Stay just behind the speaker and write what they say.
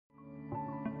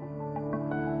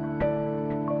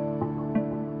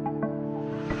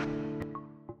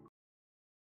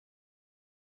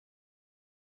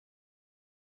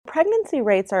pregnancy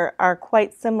rates are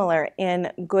quite similar in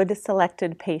good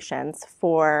selected patients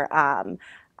for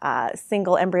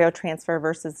single embryo transfer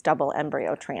versus double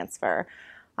embryo transfer.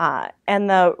 And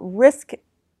the risk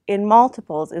in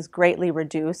multiples is greatly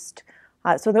reduced.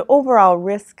 So the overall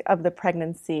risk of the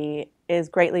pregnancy is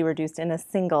greatly reduced in a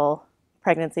single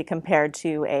pregnancy compared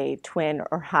to a twin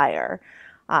or higher.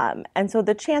 And so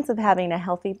the chance of having a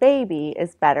healthy baby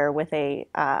is better with a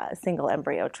single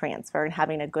embryo transfer and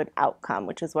having a good outcome,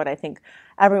 which is what I think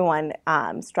everyone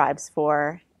strives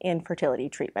for in fertility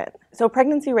treatment. So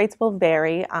pregnancy rates will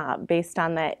vary based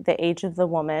on the age of the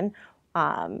woman.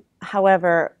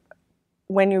 However,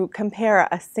 when you compare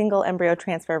a single embryo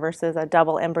transfer versus a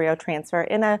double embryo transfer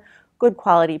in a good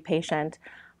quality patient,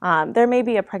 there may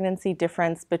be a pregnancy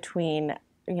difference between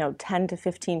 10 to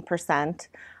 15%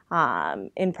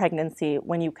 in pregnancy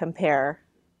when you compare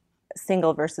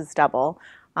single versus double.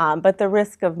 But the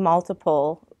risk of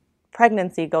multiple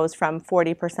pregnancy goes from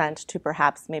 40% to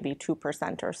perhaps maybe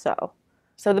 2% or so.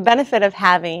 So the benefit of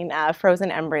having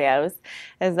frozen embryos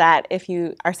is that if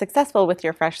you are successful with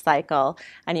your fresh cycle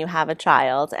and you have a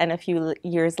child, and a few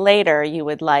years later you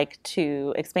would like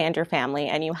to expand your family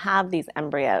and you have these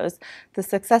embryos, the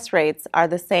success rates are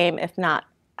the same, if not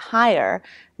higher,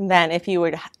 than if you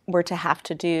were to have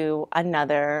to do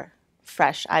another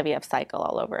fresh IVF cycle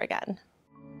all over again.